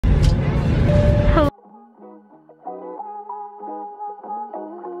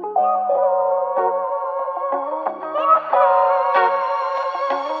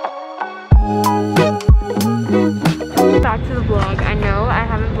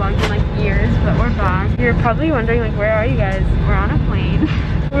You're probably wondering like, where are you guys? We're on a plane.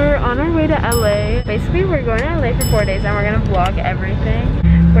 We're on our way to LA. Basically, we're going to LA for 4 days and we're gonna vlog everything.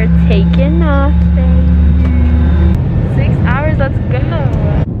 We're taking off, baby. 6 hours, let's go.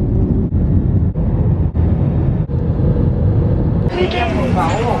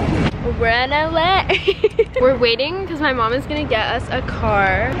 We're in LA. We're waiting because my mom is gonna get us a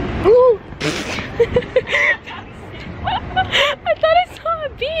car. Ooh. I thought I saw a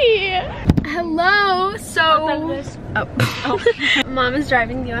bee. Hello. So, Mom is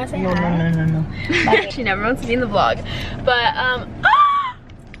driving. Do you want to say hi? No. She never wants to be in the vlog. But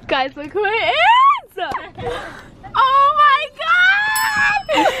guys, look who it is. Oh my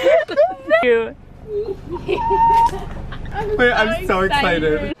God. Wait, I'm so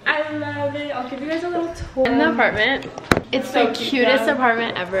excited. I love it. I'll give you guys a little tour in the apartment. It's the cutest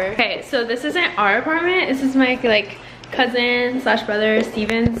apartment ever. Okay, so this isn't our apartment. This is my like cousin slash brother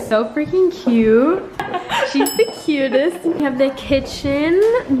Steven's. So freaking cute. She's the cutest. We have the kitchen,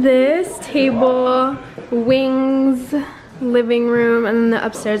 this table, wings, living room, and then the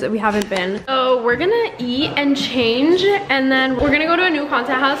upstairs that we haven't been. So we're gonna eat and change, and then we're gonna go to a new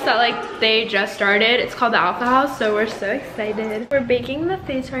content house that like they just started. It's called the Alpha House, so we're so excited. We're baking the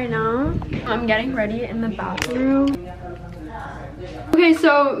face right now. I'm getting ready in the bathroom. Okay,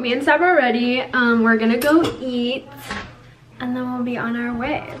 so me and Sab are ready. We're gonna go eat and then we'll be on our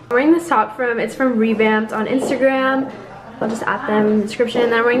way. I'm wearing this top it's from Revamped on Instagram. I'll just add them in the description.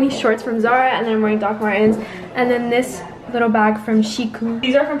 And then I'm wearing these shorts from Zara, and then I'm wearing Doc Martens, and then this little bag from Shiku.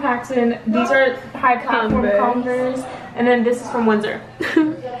 These are from Paxton. These are high platform Converse, and then this is from Windsor.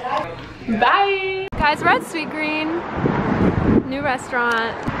 Bye! Guys, we're at Sweet Green, new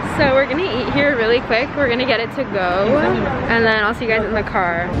restaurant. So we're gonna eat here really quick. We're gonna get it to go, and then I'll see you guys in the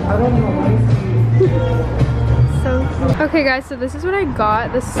car. So cute. Okay guys, so this is what I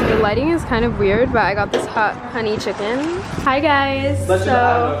got. The lighting is kind of weird, but I got this hot honey chicken. Hi guys.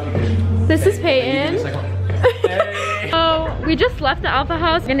 So this is Peyton. So we just left the Alpha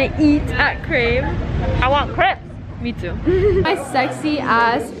House. We're gonna eat at Crave. I want crepe. Me too. My sexy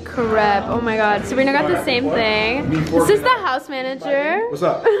ass crepe. Oh my god. Sabrina got the same thing. This is the house manager. What's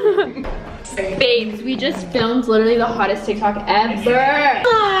up? Babes, we just filmed literally the hottest TikTok ever.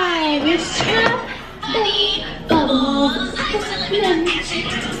 Hi, we're so honey bubbles.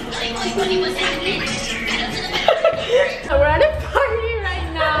 We're at a party right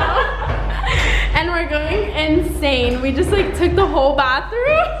now. And we're going insane. We just like took the whole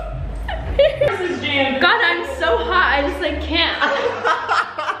bathroom. God, I'm so hot. I just like can't.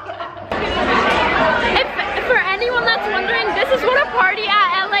 if for anyone that's wondering, this is what a party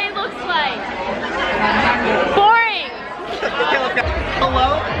at LA looks like. Boring.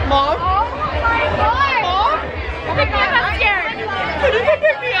 Hello, Mom? Oh my God. Mom? Oh my God, I'm scared. Can you come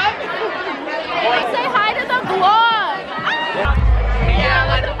pick me up? Say hi to the vlog. Yeah,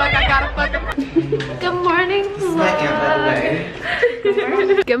 what the fuck? I gotta fuck him. Good morning, vlog.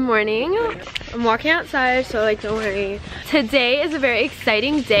 Good morning. I'm walking outside, so like don't worry. Today is a very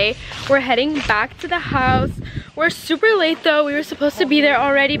exciting day. We're heading back to the house. We're super late though. We were supposed to be there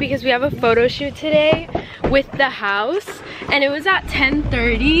already because we have a photo shoot today with the house, and it was at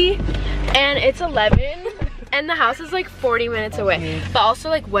 10:30 and it's 11 and the house is like 40 minutes away. But also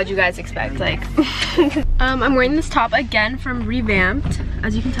like, what'd you guys expect? Like I'm wearing this top again from Revamped.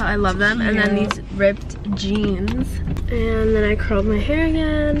 As you can tell, I love them. And then these ripped jeans. And then I curled my hair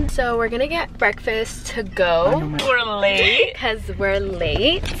again. So we're gonna get breakfast to go. We're late. Because we're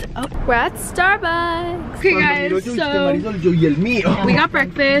late. Oh, we're at Starbucks. Okay guys, so we got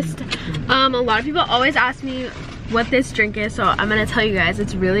breakfast. A lot of people always ask me what this drink is, so I'm gonna tell you guys.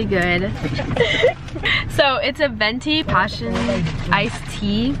 It's really good. So it's a venti passion iced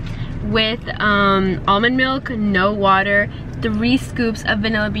tea with almond milk, no water, 3 scoops of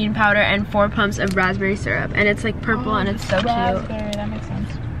vanilla bean powder, and 4 pumps of raspberry syrup. And it's like purple and it's so cute. That makes sense.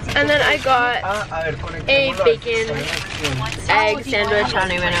 And then I got a bacon egg sandwich. I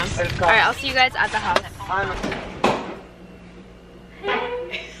don't even know. Alright, I'll see you guys at the house.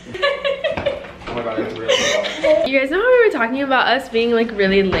 Oh my God, it's real. You guys know how we were talking about us being like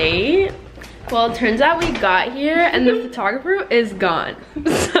really late? Well, it turns out we got here and the photographer is gone.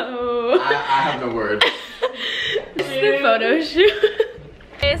 So I have no words. This is the photo shoot.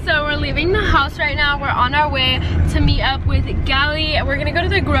 Okay, so we're leaving the house right now. We're on our way to meet up with Gally. We're gonna go to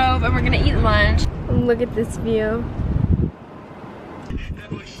the Grove and we're gonna eat lunch. Look at this view. Look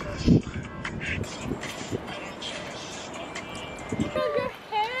at your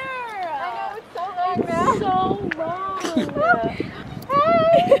hair. I know, it's so long now. So long.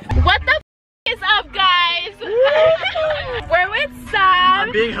 Hey. What the f is up, guys? We're with Sam.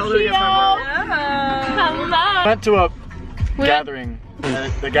 I'm being held against my mom. Went to a gathering.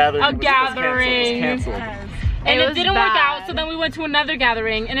 The gathering was canceled. And it didn't work out, so then we went to another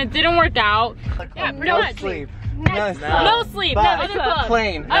gathering, and it didn't work out. Yeah, pretty much. Sleep. No sleep. But Another club.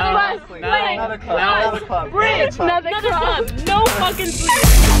 Plane. Other club. Another club. Bridge. Another club. No fucking sleep.